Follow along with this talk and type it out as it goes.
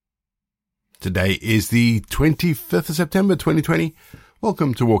Today is the 25th of September 2020.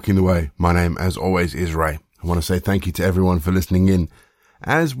 Welcome to Walking the Way. My name, as always, is Ray. I want to say thank you to everyone for listening in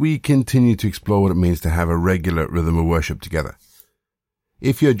as we continue to explore what it means to have a regular rhythm of worship together.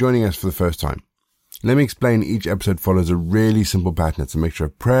 If you're joining us for the first time, let me explain each episode follows a really simple pattern. It's a mixture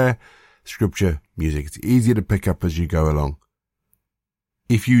of prayer, scripture, music. It's easier to pick up as you go along.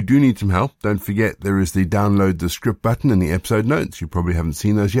 If you do need some help, don't forget there is the download the script button in the episode notes. You probably haven't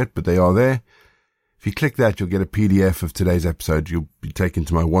seen those yet, but they are there. If you click that, you'll get a PDF of today's episode. You'll be taken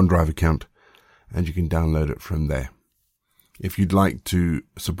to my OneDrive account, and you can download it from there. If you'd like to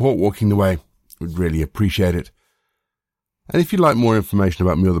support Walking the Way, we'd really appreciate it. And if you'd like more information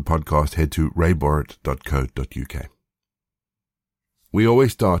about me or the podcast, head to rayborrett.co.uk. We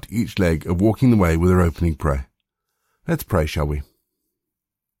always start each leg of Walking the Way with our opening prayer. Let's pray, shall we?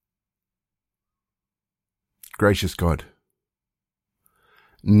 Gracious God,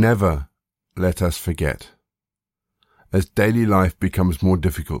 never let us forget, as daily life becomes more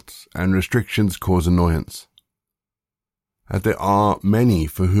difficult and restrictions cause annoyance, that there are many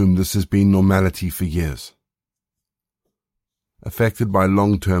for whom this has been normality for years, affected by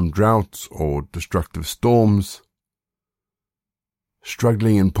long-term droughts or destructive storms,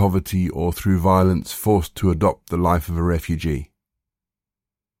 struggling in poverty or through violence forced to adopt the life of a refugee.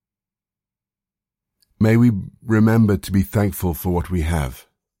 May we remember to be thankful for what we have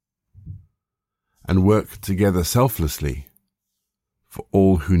and work together selflessly for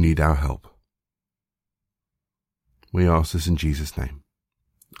all who need our help. We ask this in Jesus' name.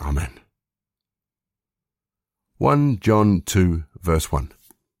 Amen. 1 John 2 verse 1.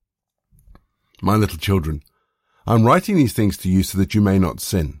 My little children, I'm writing these things to you so that you may not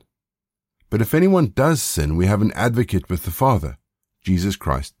sin. But if anyone does sin, we have an advocate with the Father, Jesus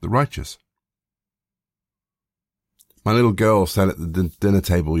Christ the righteous. My little girl sat at the dinner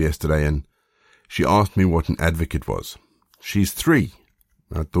table yesterday and she asked me what an advocate was. She's 3.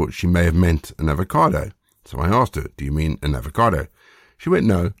 I thought she may have meant an avocado. So I asked her, do you mean an avocado? She went,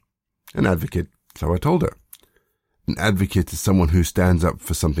 no, an advocate. So I told her. An advocate is someone who stands up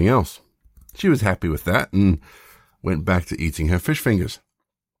for something else. She was happy with that and went back to eating her fish fingers.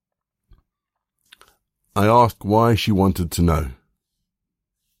 I asked why she wanted to know.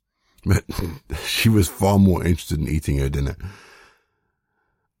 But she was far more interested in eating her dinner.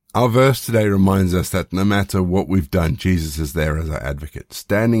 Our verse today reminds us that no matter what we've done, Jesus is there as our advocate,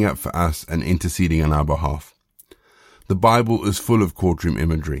 standing up for us and interceding on our behalf. The Bible is full of courtroom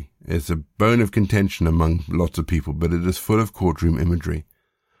imagery. It's a bone of contention among lots of people, but it is full of courtroom imagery.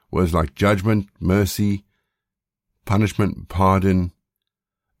 Words like judgment, mercy, punishment, pardon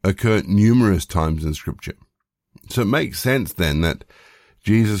occur numerous times in Scripture. So it makes sense then that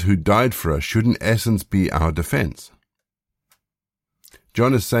Jesus, who died for us, should in essence be our defense.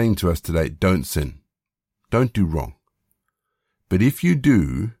 John is saying to us today, don't sin. Don't do wrong. But if you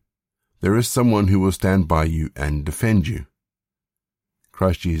do, there is someone who will stand by you and defend you.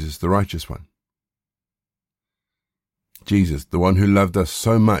 Christ Jesus, the righteous one. Jesus, the one who loved us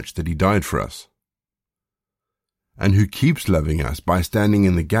so much that he died for us, and who keeps loving us by standing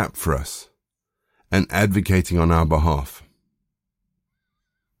in the gap for us and advocating on our behalf.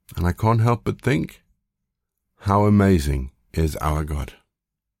 And I can't help but think, how amazing is our God.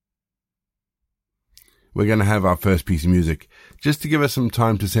 We're going to have our first piece of music just to give us some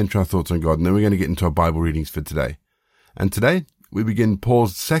time to center our thoughts on God, and then we're going to get into our Bible readings for today. And today, we begin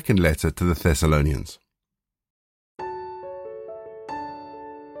Paul's second letter to the Thessalonians.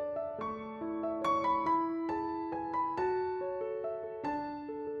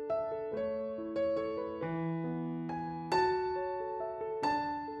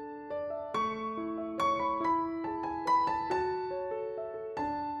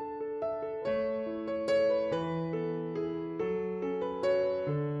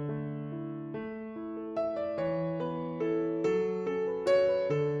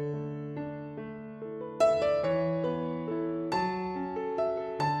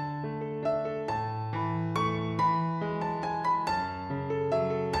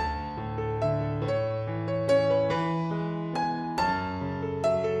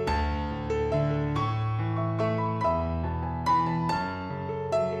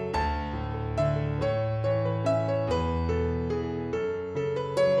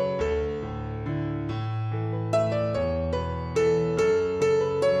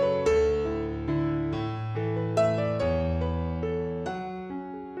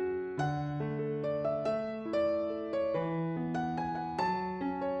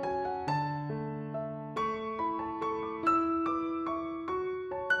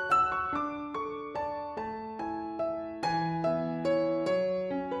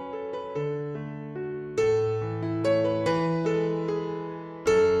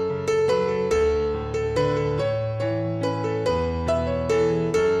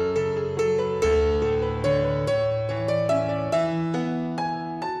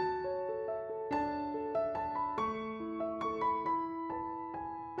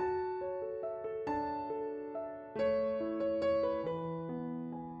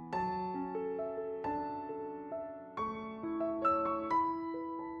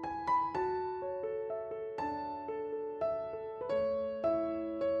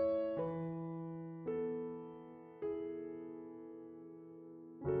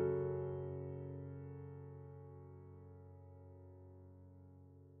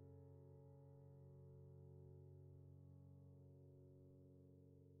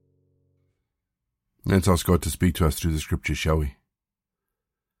 Let's ask God to speak to us through the scriptures, shall we?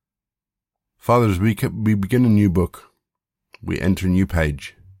 Father, as we begin a new book, we enter a new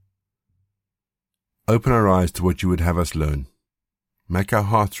page. Open our eyes to what you would have us learn. Make our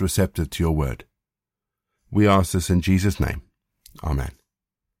hearts receptive to your word. We ask this in Jesus' name. Amen.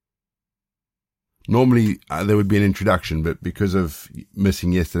 Normally, there would be an introduction, but because of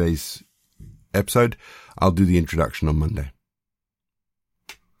missing yesterday's episode, I'll do the introduction on Monday.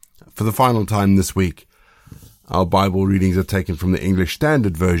 For the final time this week, our Bible readings are taken from the English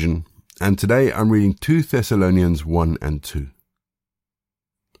Standard Version, and today I'm reading 2 Thessalonians 1 and 2.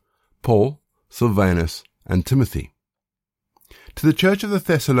 Paul, Silvanus, and Timothy. To the church of the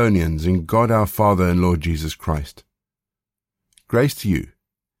Thessalonians in God our Father and Lord Jesus Christ. Grace to you,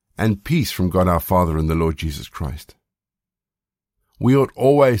 and peace from God our Father and the Lord Jesus Christ. We ought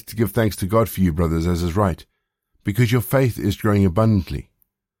always to give thanks to God for you, brothers, as is right, because your faith is growing abundantly,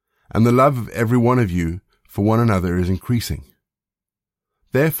 and the love of every one of you for one another is increasing.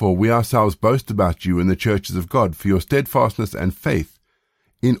 Therefore we ourselves boast about you in the churches of God for your steadfastness and faith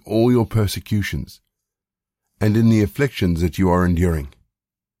in all your persecutions, and in the afflictions that you are enduring.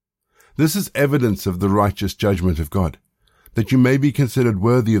 This is evidence of the righteous judgment of God, that you may be considered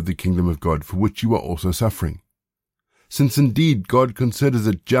worthy of the kingdom of God, for which you are also suffering. Since indeed God considers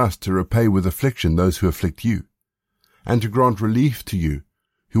it just to repay with affliction those who afflict you, and to grant relief to you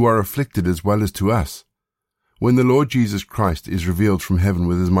who are afflicted as well as to us, when the Lord Jesus Christ is revealed from heaven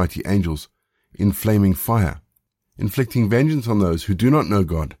with his mighty angels in flaming fire, inflicting vengeance on those who do not know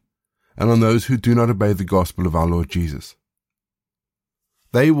God, and on those who do not obey the gospel of our Lord Jesus.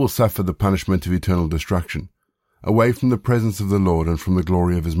 They will suffer the punishment of eternal destruction, away from the presence of the Lord and from the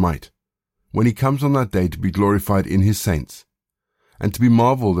glory of his might, when he comes on that day to be glorified in his saints, and to be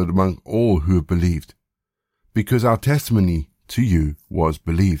marveled at among all who have believed, because our testimony to you was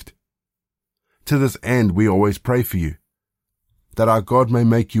believed. To this end we always pray for you, that our God may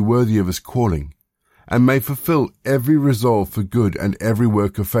make you worthy of his calling, and may fulfill every resolve for good and every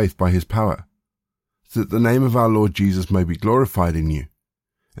work of faith by his power, so that the name of our Lord Jesus may be glorified in you,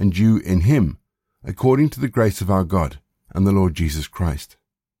 and you in him, according to the grace of our God and the Lord Jesus Christ.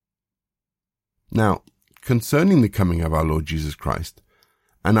 Now, concerning the coming of our Lord Jesus Christ,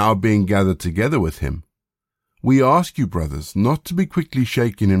 and our being gathered together with him, we ask you, brothers, not to be quickly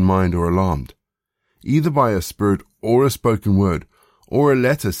shaken in mind or alarmed, either by a spirit or a spoken word, or a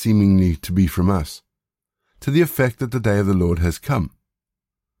letter seemingly to be from us, to the effect that the day of the Lord has come.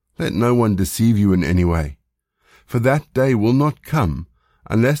 Let no one deceive you in any way, for that day will not come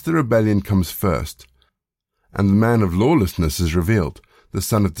unless the rebellion comes first, and the man of lawlessness is revealed, the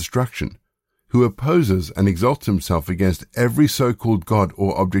son of destruction, who opposes and exalts himself against every so-called God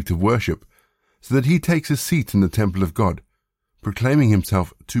or object of worship, so that he takes a seat in the temple of God, proclaiming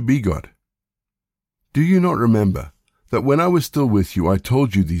himself to be God. Do you not remember that when I was still with you I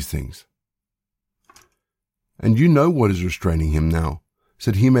told you these things? And you know what is restraining him now,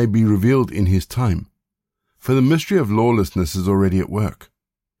 so that he may be revealed in his time. For the mystery of lawlessness is already at work.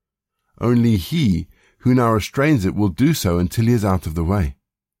 Only he who now restrains it will do so until he is out of the way.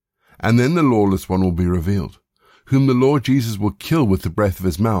 And then the lawless one will be revealed, whom the Lord Jesus will kill with the breath of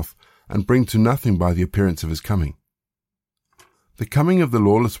his mouth, and bring to nothing by the appearance of his coming. The coming of the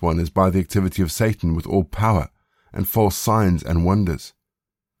lawless one is by the activity of Satan with all power, and false signs and wonders,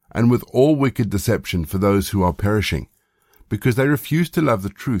 and with all wicked deception for those who are perishing, because they refuse to love the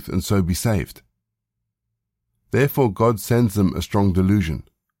truth and so be saved. Therefore God sends them a strong delusion,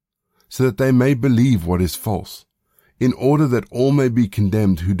 so that they may believe what is false, in order that all may be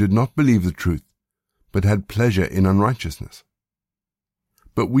condemned who did not believe the truth, but had pleasure in unrighteousness.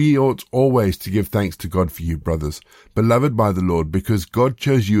 But we ought always to give thanks to God for you, brothers, beloved by the Lord, because God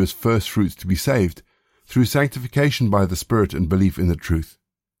chose you as first fruits to be saved, through sanctification by the Spirit and belief in the truth.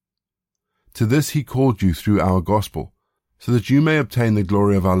 To this he called you through our gospel, so that you may obtain the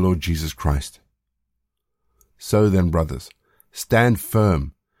glory of our Lord Jesus Christ. So then, brothers, stand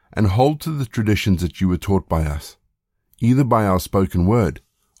firm, and hold to the traditions that you were taught by us, either by our spoken word,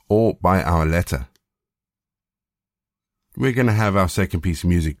 or by our letter. We're going to have our second piece of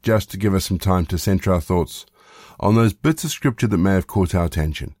music just to give us some time to center our thoughts on those bits of scripture that may have caught our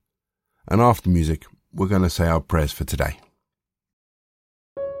attention. And after music, we're going to say our prayers for today.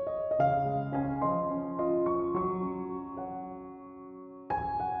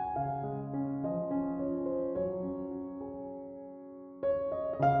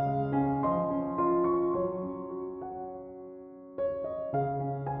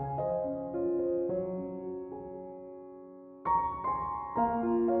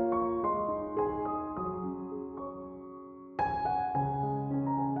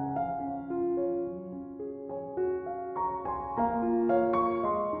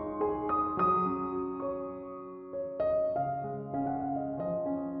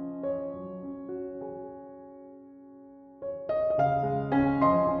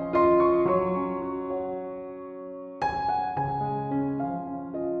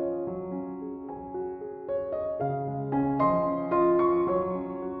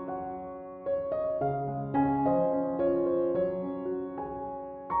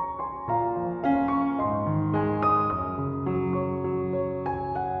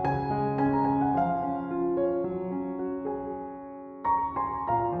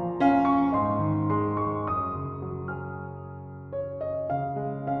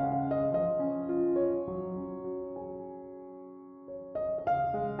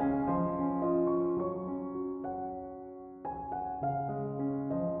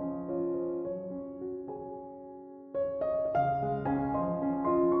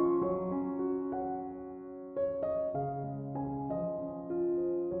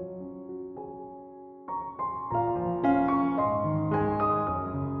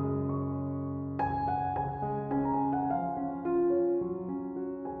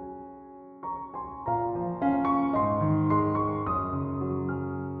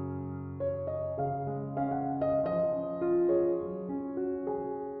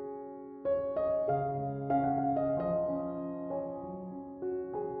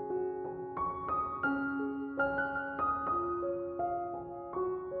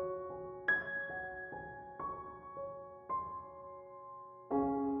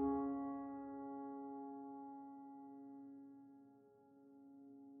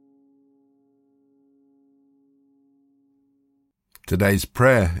 Today's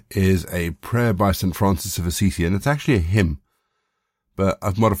prayer is a prayer by St. Francis of Assisi, and it's actually a hymn, but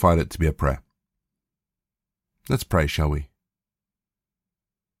I've modified it to be a prayer. Let's pray, shall we?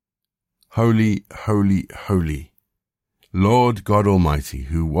 Holy, holy, holy, Lord God Almighty,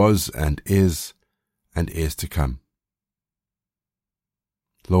 who was and is to come.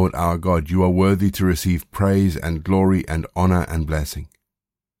 Lord our God, you are worthy to receive praise and glory and honor and blessing.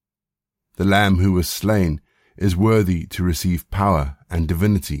 The Lamb who was slain is worthy to receive power and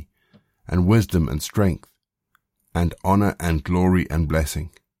divinity and wisdom and strength and honor and glory and blessing.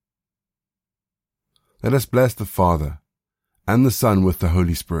 Let us bless the Father and the Son with the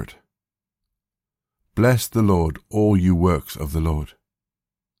Holy Spirit. Bless the Lord, all you works of the Lord.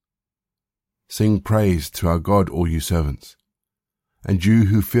 Sing praise to our God, all you servants, and you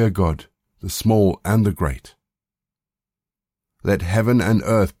who fear God, the small and the great. Let heaven and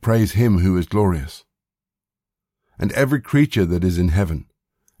earth praise him who is glorious, and every creature that is in heaven,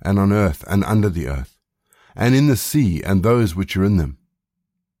 and on earth and under the earth, and in the sea and those which are in them.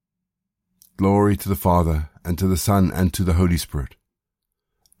 Glory to the Father, and to the Son, and to the Holy Spirit,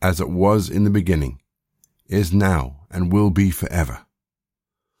 as it was in the beginning, is now, and will be forever.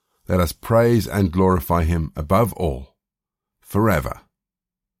 Let us praise and glorify him above all, forever.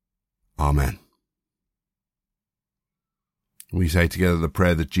 Amen. We say together the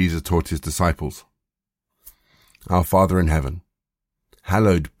prayer that Jesus taught his disciples. Our Father in heaven,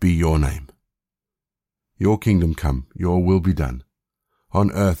 hallowed be your name. Your kingdom come, your will be done,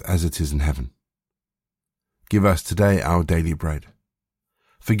 on earth as it is in heaven. Give us today our daily bread.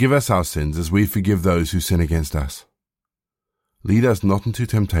 Forgive us our sins as we forgive those who sin against us. Lead us not into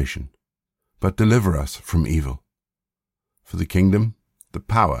temptation, but deliver us from evil. For the kingdom, the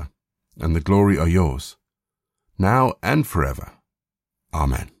power, and the glory are yours, now and forever.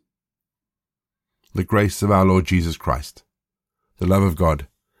 Amen. The grace of our Lord Jesus Christ, the love of God,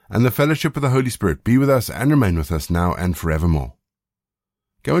 and the fellowship of the Holy Spirit be with us and remain with us now and forevermore.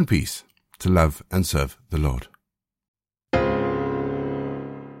 Go in peace to love and serve the Lord.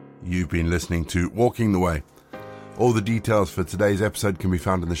 You've been listening to Walking the Way. All the details for today's episode can be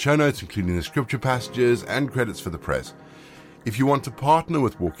found in the show notes, including the scripture passages and credits for the prayers. If you want to partner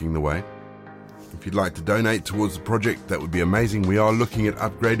with Walking the Way, if you'd like to donate towards the project, that would be amazing. We are looking at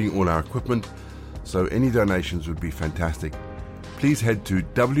upgrading all our equipment, so any donations would be fantastic. Please head to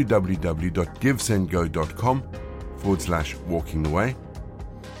www.givesendgo.com/walkingtheway.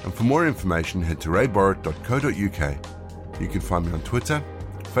 And for more information, head to rayborrett.co.uk. You can find me on Twitter,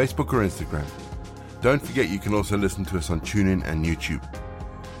 Facebook or Instagram. Don't forget you can also listen to us on TuneIn and YouTube.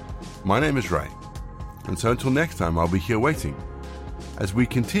 My name is Ray, and so until next time I'll be here waiting as we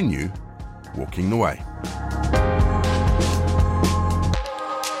continue walking the way.